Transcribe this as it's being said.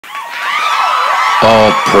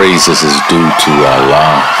All praises is due to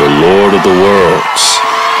Allah, the Lord of the worlds,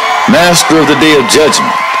 Master of the Day of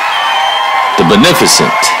Judgment, the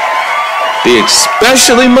Beneficent, the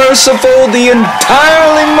especially merciful, the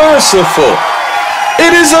entirely merciful.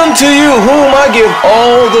 It is unto you whom I give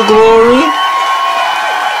all the glory,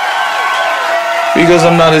 because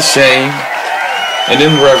I'm not ashamed, and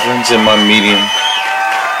in reverence in my medium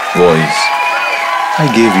voice, I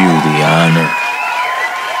give you the honor,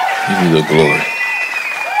 give you the glory.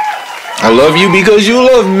 I love you because you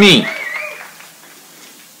love me.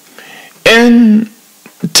 And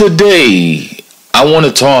today, I want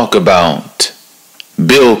to talk about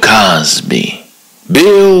Bill Cosby.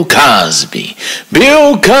 Bill Cosby.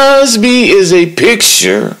 Bill Cosby is a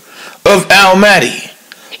picture of Mahdi.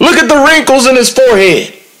 Look at the wrinkles in his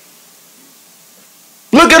forehead.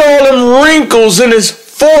 Look at all them wrinkles in his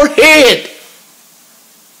forehead.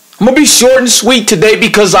 I'm going to be short and sweet today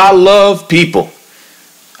because I love people.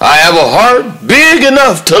 I have a heart big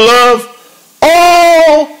enough to love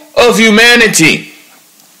all of humanity.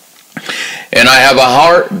 And I have a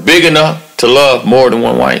heart big enough to love more than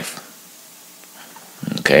one wife.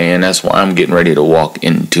 Okay, and that's why I'm getting ready to walk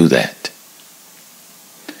into that.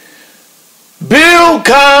 Bill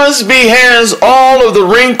Cosby has all of the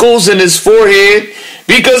wrinkles in his forehead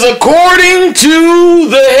because according to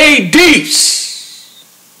the Hadiths,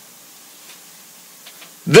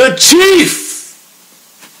 the chief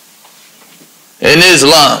in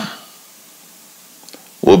Islam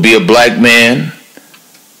will be a black man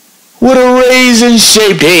with a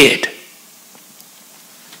raisin-shaped head.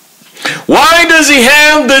 Why does he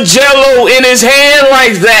have the jello in his hand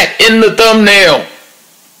like that in the thumbnail?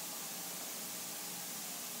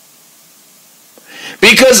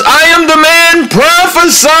 Because I am the man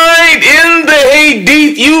prophesied in the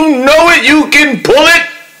Hadith. You know it, you can pull it.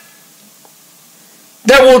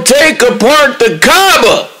 That will take apart the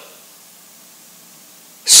Kaaba.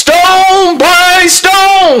 Stone by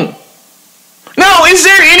stone. Now, is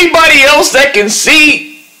there anybody else that can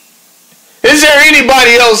see? Is there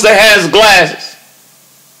anybody else that has glasses?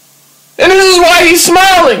 And this is why he's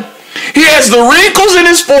smiling. He has the wrinkles in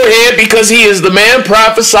his forehead because he is the man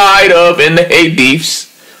prophesied of in the Hadiths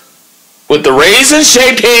with the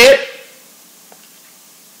raisin-shaped head.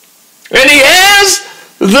 And he has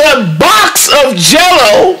the box of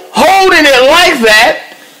jello holding it like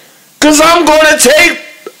that because I'm going to take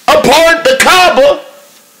apart the Kaaba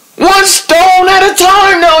one stone at a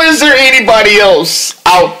time. Now, is there anybody else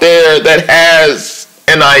out there that has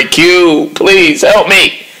an IQ? Please help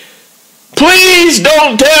me. Please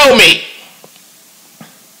don't tell me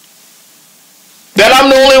that I'm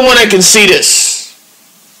the only one that can see this.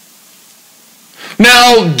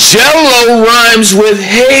 Now, jello rhymes with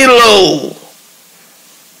halo.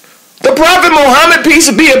 The Prophet Muhammad, peace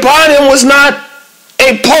be upon him, was not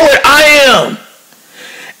a poet. I am.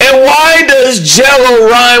 And why does jello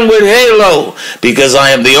rhyme with halo? Because I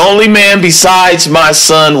am the only man besides my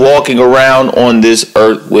son walking around on this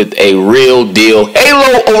earth with a real deal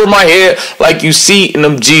halo over my head like you see in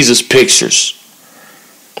them Jesus pictures.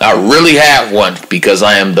 I really have one because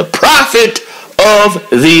I am the prophet of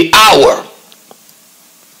the hour.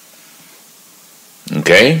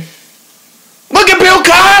 Okay? Look at Bill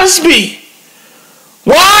Cosby.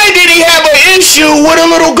 Why did he have an issue with a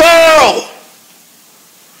little girl?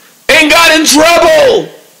 And got in trouble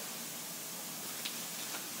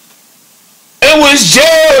and was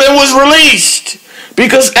jailed and was released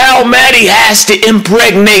because Mahdi has to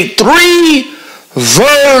impregnate 3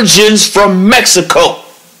 virgins from Mexico.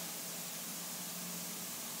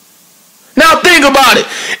 Now think about it.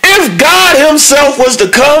 If God himself was to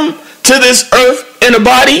come to this earth in a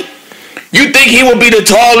body, you think he would be the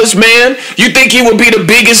tallest man? You think he would be the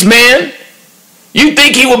biggest man? You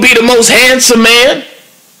think he would be the most handsome man?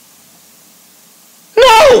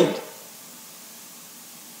 No.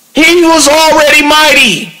 He was already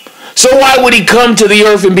mighty. So why would he come to the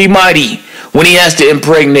earth and be mighty when he has to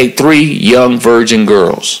impregnate 3 young virgin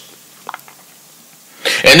girls?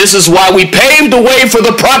 And this is why we paved the way for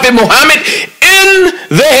the Prophet Muhammad in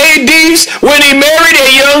the Hadiths when he married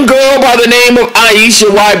a young girl by the name of Aisha.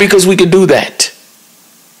 Why? Because we could do that.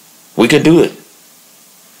 We could do it.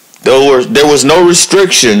 There was no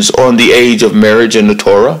restrictions on the age of marriage in the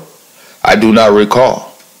Torah. I do not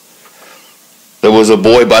recall. There was a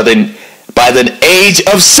boy by the age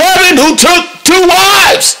of 7 who took 2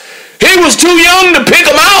 wives. He was too young to pick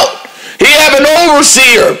them out. He had an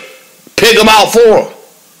overseer pick them out for him.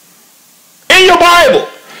 In your Bible.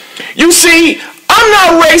 You see, I'm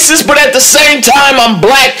not racist, but at the same time, I'm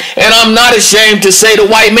black, and I'm not ashamed to say the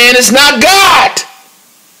white man is not God.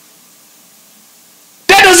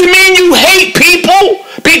 That doesn't mean you hate people.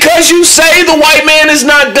 As you say, the white man is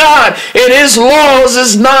not God, and his laws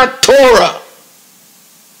is not Torah.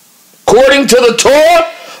 According to the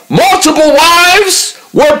Torah, multiple wives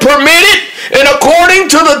were permitted, and according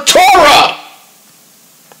to the Torah,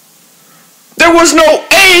 there was no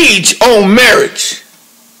age on marriage.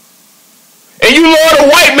 And you love the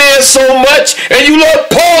white man so much, and you love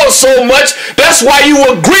Paul so much, that's why you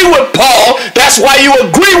agree with Paul. That's why you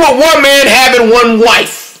agree with one man having one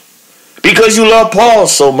wife. Because you love Paul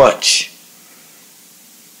so much.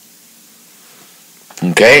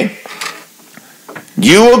 Okay?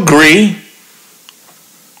 You agree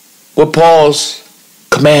with Paul's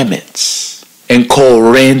commandments in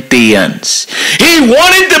Corinthians. He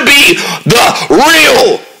wanted to be the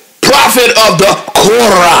real prophet of the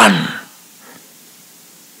Quran.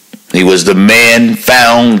 He was the man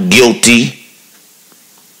found guilty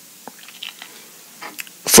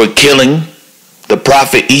for killing the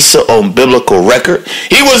prophet Isa on biblical record.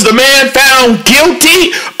 He was the man found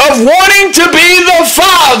guilty of wanting to be the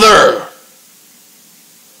father.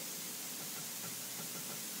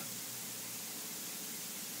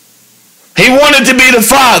 He wanted to be the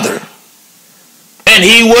father. And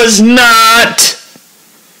he was not.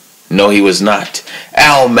 No, he was not.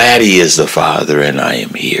 Mahdi is the father, and I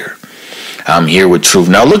am here. I'm here with truth.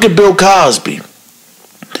 Now look at Bill Cosby.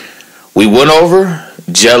 We went over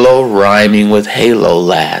Jello rhyming with Halo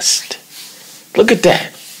last. Look at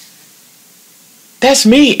that. That's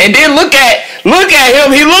me. And then look at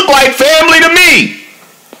him. He looked like family to me.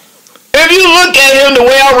 If you look at him the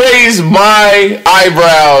way I raise my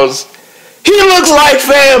eyebrows, he looks like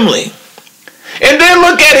family. And then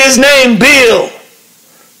look at his name, Bill.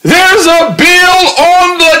 There's a bill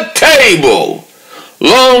on the table.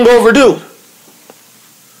 Long overdue.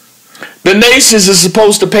 The nations are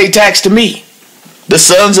supposed to pay tax to me. The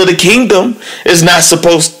sons of the kingdom is not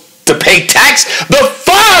supposed to pay tax. The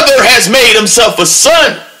Father has made himself a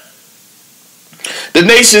son. The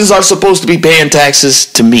nations are supposed to be paying taxes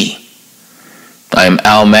to me. I am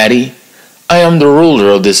Mahdi. I am the ruler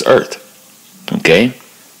of this earth. Okay?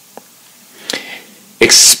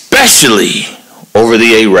 Especially over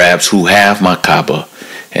the Arabs who have my Kaaba.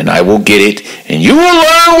 And I will get it. And you will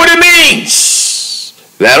learn what it means.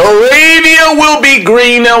 That Arabia will be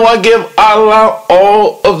green. Now I give Allah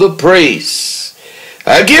all of the praise.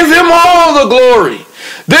 I give him all the glory.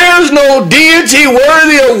 There's no deity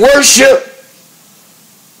worthy of worship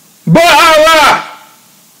but Allah.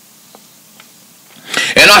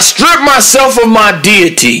 And I stripped myself of my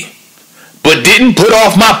deity, but didn't put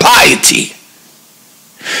off my piety.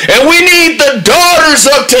 And we need the daughters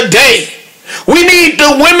of today. We need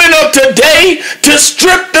the women of today to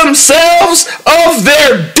strip themselves of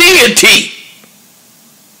their deity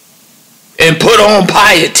and put on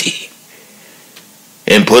piety.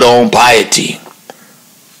 And put on piety.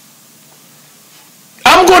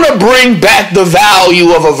 I'm going to bring back the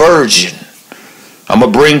value of a virgin. I'm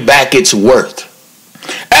going to bring back its worth.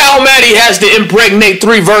 Mahdi has to impregnate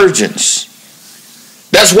 3 virgins.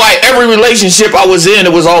 That's why every relationship I was in,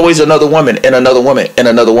 it was always another woman and another woman and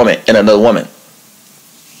another woman and another woman.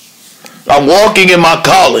 I'm walking in my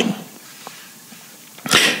calling.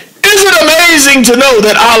 Is it amazing to know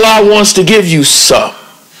that Allah wants to give you some?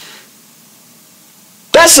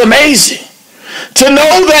 That's amazing. To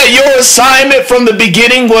know that your assignment from the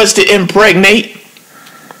beginning was to impregnate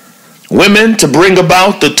women, to bring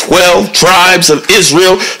about the 12 tribes of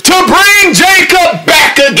Israel, to bring Jacob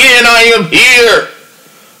back again. I am here.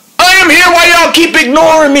 I am here. Why y'all keep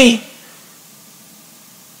ignoring me?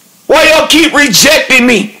 Why y'all keep rejecting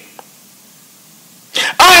me?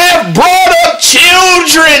 I have brought up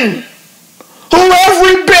children who have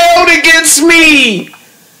rebelled against me.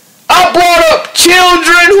 I brought up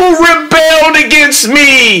children who rebelled against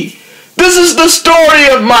me. This is the story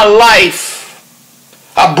of my life.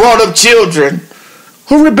 I brought up children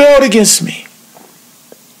who rebelled against me.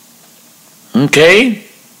 Okay?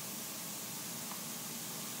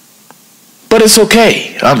 But it's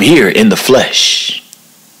okay. I'm here in the flesh.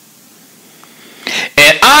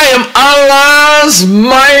 And I am Allah's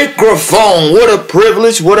microphone. What a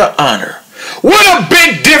privilege, what an honor. What a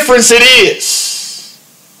big difference it is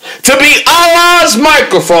to be Allah's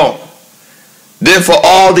microphone than for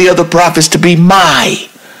all the other prophets to be my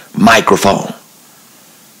microphone.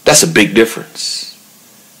 That's a big difference.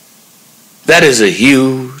 That is a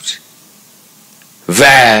huge,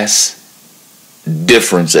 vast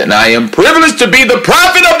difference. And I am privileged to be the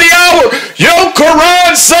prophet of the hour. Your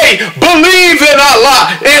Quran say, believe in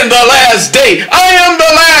Allah in the last day. I am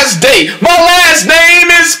the last day. My last name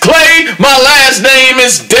is Clay. My last name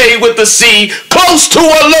is Day with the C, close to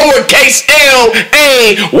a lowercase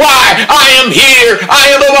L-A-Y. I am here. I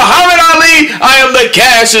am the Muhammad Ali. I am the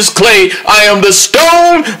Cassius Clay. I am the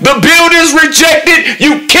stone the builders rejected.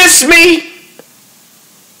 You kiss me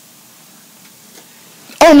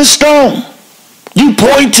on the stone. You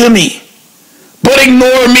point to me, but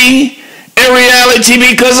ignore me in reality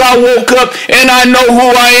because I woke up and I know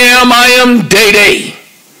who I am. I am Day.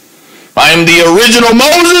 I am the original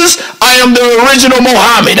Moses. I am the original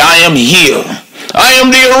Muhammad. I am here. I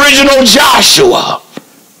am the original Joshua.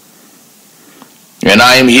 And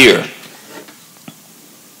I am here.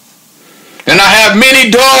 And I have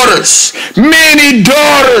many daughters. Many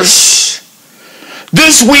daughters.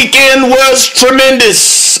 This weekend was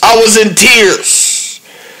tremendous. I was in tears.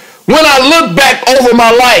 When I look back over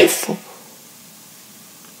my life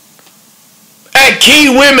at key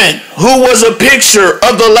women who was a picture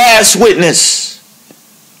of the last witness.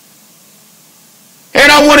 And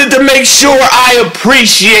I wanted to make sure I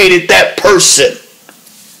appreciated that person.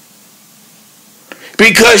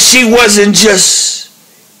 Because she wasn't just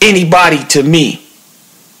anybody to me.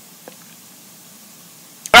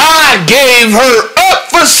 I gave her up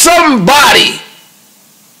for somebody.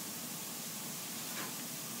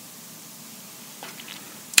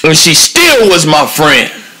 And she still was my friend.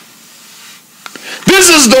 This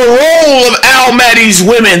is the role of Al Mahdi's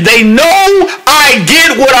women. They know I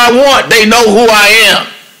get what I want. They know who I am.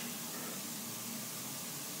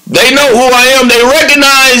 They know who I am. They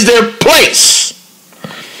recognize their place.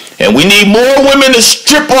 And we need more women to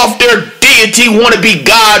strip off their deity, want to be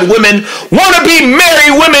God women, want to be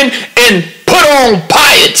Mary women, and put on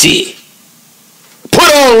piety, put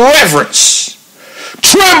on reverence,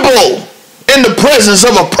 tremble in the presence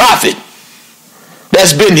of a prophet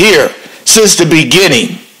that's been here since the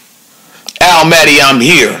beginning. Al Mahdi, I'm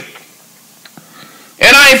here.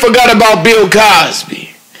 And I ain't forgot about Bill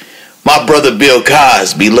Cosby. My brother Bill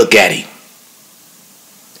Cosby, look at him.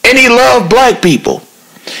 And he loved black people.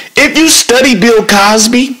 If you study Bill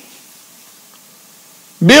Cosby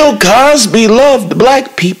loved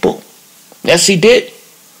black people. Yes, he did.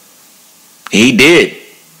 He did.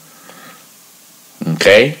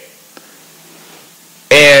 Okay?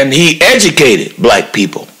 And he educated black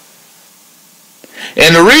people.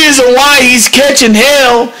 And the reason why he's catching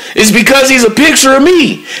hell is because he's a picture of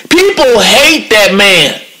me. People hate that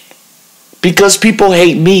man because people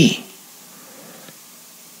hate me.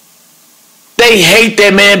 They hate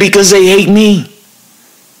that man because they hate me.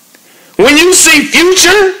 When you see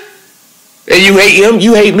Future and you hate him,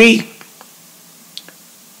 you hate me.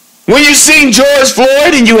 When you see George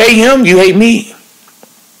Floyd and you hate him, you hate me.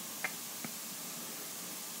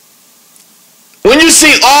 When you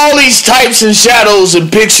see all these types and shadows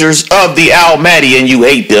and pictures of the Al Mahdi and you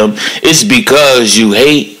hate them, it's because you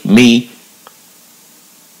hate me.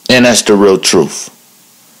 And that's the real truth.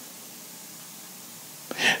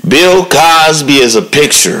 Bill Cosby is a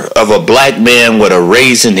picture of a black man with a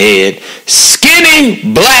raisin head,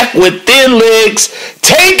 skinny black with thin legs,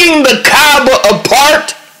 taking the Kaaba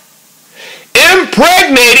apart,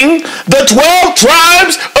 impregnating the 12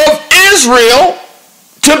 tribes of Israel.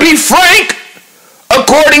 To be frank,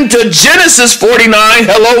 according to Genesis 49,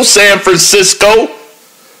 hello San Francisco.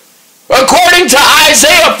 According to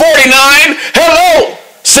Isaiah 49, hello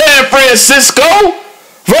San Francisco.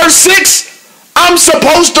 Verse 6, I'm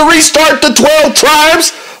supposed to restart the 12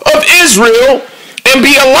 tribes of Israel and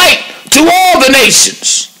be a light to all the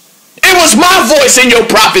nations. It was my voice in your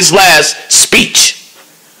prophet's last speech.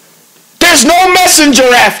 There's no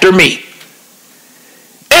messenger after me.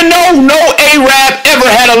 And no Arab ever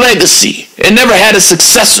had a legacy and never had a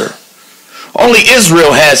successor. Only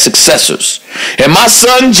Israel had successors. And my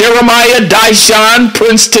son Jeremiah Dyshon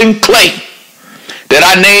Princeton Clay, that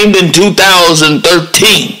I named in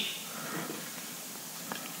 2013,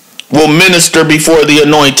 will minister before the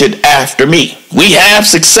anointed after me. We have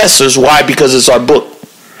successors. Why? Because it's our book.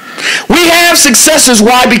 We have successors.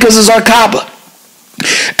 Why? Because it's our Kaaba.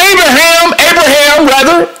 Abraham,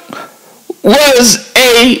 was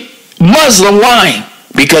a Muslim. Why?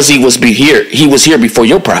 Because he was here before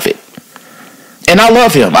your prophet. And I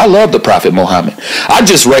love him. I love the Prophet Muhammad. I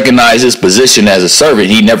just recognize his position as a servant.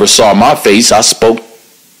 He never saw my face. I spoke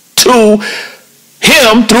to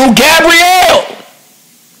him through Gabriel,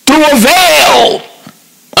 through a veil.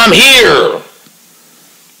 I'm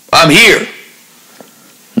here.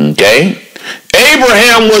 Okay?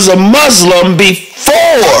 Abraham was a Muslim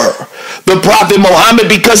before the Prophet Muhammad,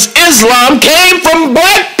 because Islam came from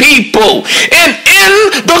black people. And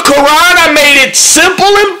in the Quran, I made it simple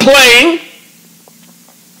and plain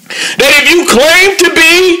that if you claim to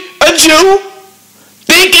be a Jew,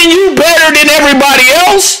 thinking you better than everybody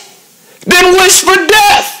else, then wish for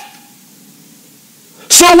death.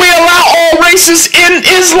 So we allow all races in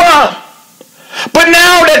Islam. But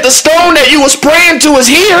now that the stone that you was praying to is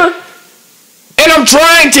here, and I'm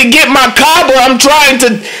trying to get my Kaaba, I'm trying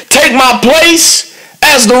to take my place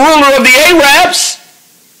as the ruler of the Arabs,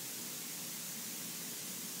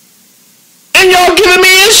 and y'all giving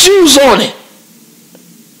me issues on it.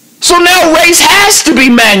 So now race has to be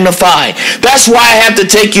magnified. That's why I have to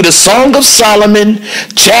take you to Song of Solomon,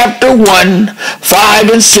 chapter 1, 5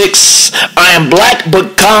 and 6. I am black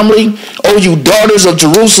but comely, O you daughters of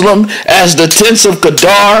Jerusalem, as the tents of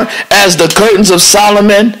Kedar, as the curtains of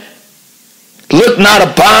Solomon. Look not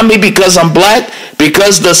upon me because I'm black,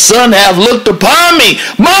 because the sun hath looked upon me.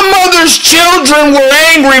 My mother's children were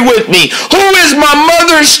angry with me. Who is my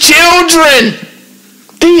mother's children?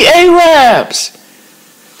 The Arabs.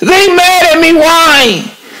 They mad at me. Why?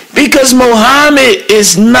 Because Muhammad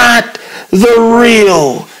is not the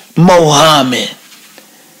real Muhammad.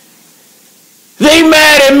 They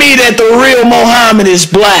mad at me that the real Muhammad is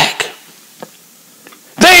black.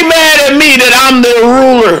 They mad at me that I'm their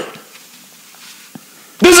ruler.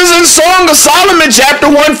 This is in Song of Solomon, chapter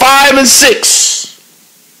 1, 5 and 6.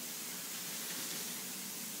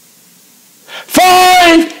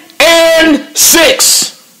 5 and 6.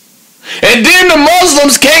 And then the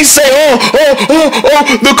Muslims can't say,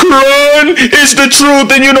 the Quran is the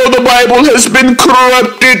truth, and the Bible has been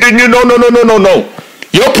corrupted, and no.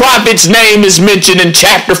 Your prophet's name is mentioned in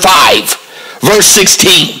chapter 5, verse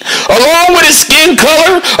 16. Along with his skin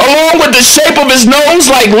color, along with the shape of his nose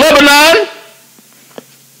like Lebanon,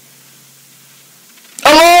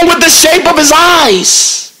 along with the shape of his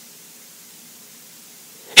eyes.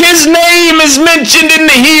 His name is mentioned in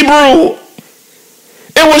the Hebrew.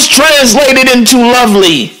 It was translated into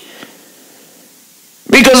lovely.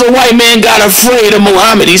 Because a white man got afraid of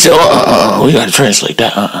Muhammad. He said, we got to translate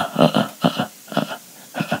that.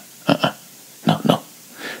 No.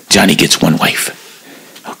 Johnny gets one wife.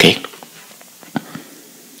 Okay?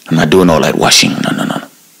 I'm not doing all that washing. No.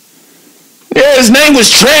 Yeah, his name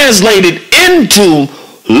was translated into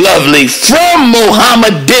lovely from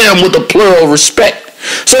Muhammadan with a plural respect.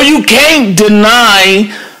 So you can't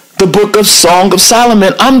deny the book of Song of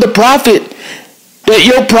Solomon. I'm the prophet that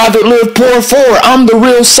your prophet lived poor for. I'm the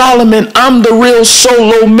real Solomon. I'm the real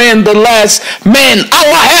solo man, the last man.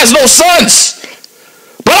 Allah has no sons.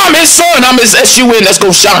 But I'm his son. I'm his S-U-N that's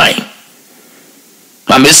going to shine.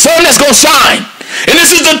 I'm his son that's going to shine. And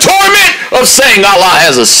this is the torment of saying Allah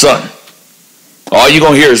has a son. All you're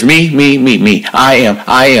going to hear is me. I am. It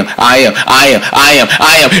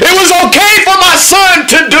was okay for my son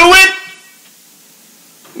to do it.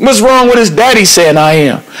 What's wrong with his daddy saying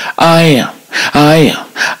I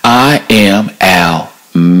am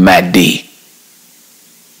al-Mahdi.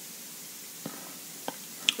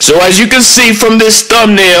 So as you can see from this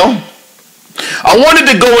thumbnail, I wanted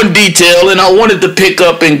to go in detail, and I wanted to pick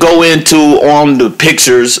up and go into on the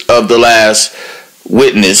pictures of the last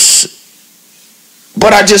witness.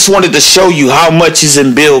 But I just wanted to show you how much is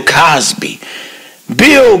in Bill Cosby.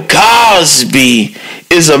 Bill Cosby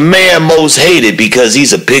is a man most hated because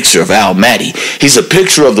he's a picture of al-Mahdi. He's a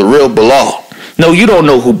picture of the real Bilal. No, you don't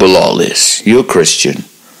know who Bilal is. You're a Christian.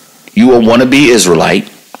 You a wannabe Israelite.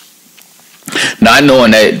 Not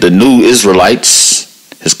knowing that the new Israelites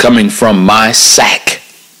is coming from my sack.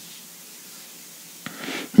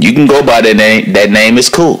 You can go by that name. That name is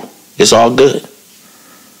cool. It's all good.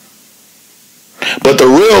 But the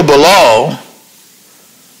real Bilal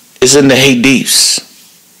is in the Hadiths.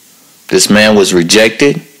 This man was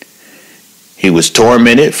rejected. He was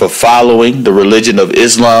tormented for following the religion of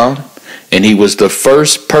Islam. And he was the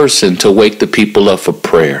first person to wake the people up for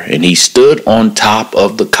prayer. And he stood on top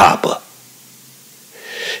of the Kaaba.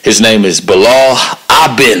 His name is Bilal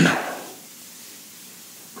ibn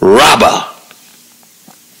Rabah.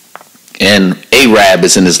 And Arab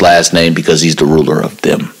is in his last name because he's the ruler of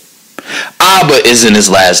them. Abba is in his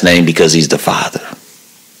last name because he's the father.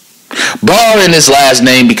 Bar in his last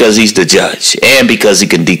name because he's the judge and because he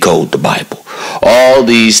can decode the Bible. All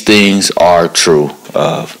these things are true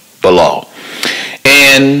of Bilal.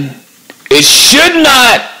 And it should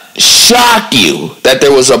not shock you that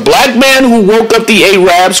there was a black man who woke up the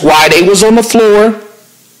Arabs while they was on the floor.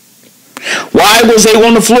 Why was they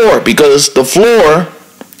on the floor? Because the floor,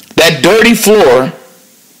 that dirty floor,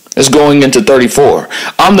 is going into 34.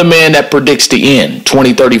 I'm the man that predicts the end.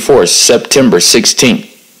 2034, September 16th.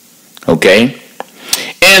 Okay?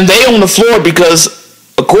 And they on the floor because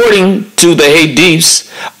according to the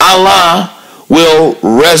hadiths, Allah will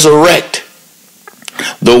resurrect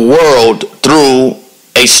the world through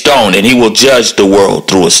a stone, and he will judge the world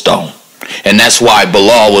through a stone. And that's why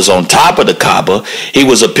Bilal was on top of the Kaaba. He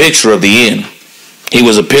was a picture of the end. He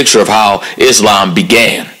was a picture of how Islam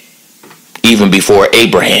began, even before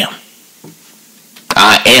Abraham.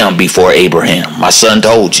 I am before Abraham. My son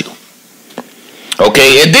told you.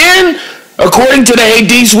 Okay, and then, according to the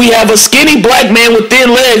hadiths, we have a skinny black man with thin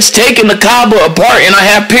legs taking the Kaaba apart, and I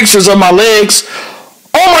have pictures of my legs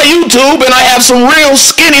on my YouTube, and I have some real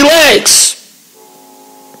skinny legs.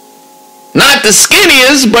 Not the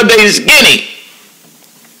skinniest, but they skinny.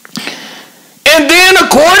 And then,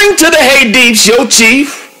 according to the hadiths, your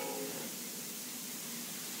chief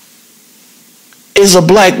is a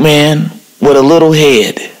black man with a little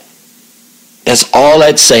head. That's all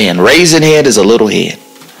that's saying. Raisin head is a little head.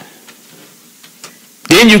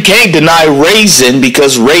 Then you can't deny raisin,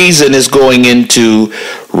 because raisin is going into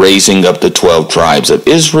raising up the 12 tribes of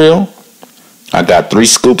Israel. I got 3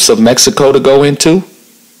 scoops of Mexico to go into.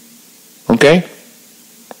 Okay?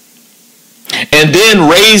 And then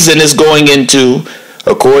raisin is going into,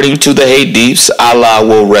 according to the hadiths, Allah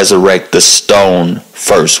will resurrect the stone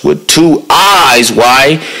first with 2 eyes.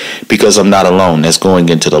 Why? Because I'm not alone. That's going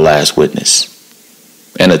into the last witness.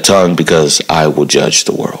 And a tongue, because I will judge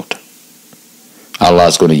the world.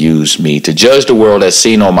 Allah's going to use me to judge the world, as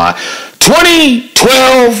seen on my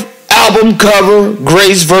 2012 album cover,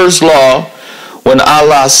 Grace Verse Law, when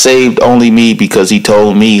Allah saved only me because he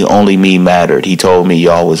told me only me mattered. He told me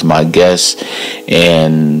y'all was my guests,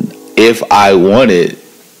 and if I wanted,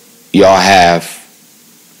 y'all have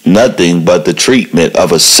nothing but the treatment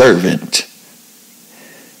of a servant.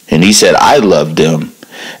 And he said, I loved them.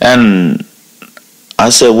 And I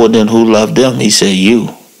said, well, then who loved them? He said, you.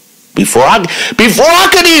 Before I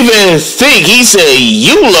could even think, he said,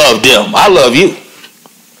 you love them. I love you.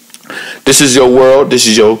 This is your world. This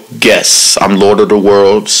is your guess. I'm Lord of the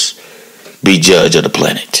worlds. Be judge of the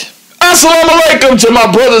planet. Assalamu alaikum to my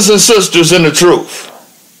brothers and sisters in the truth.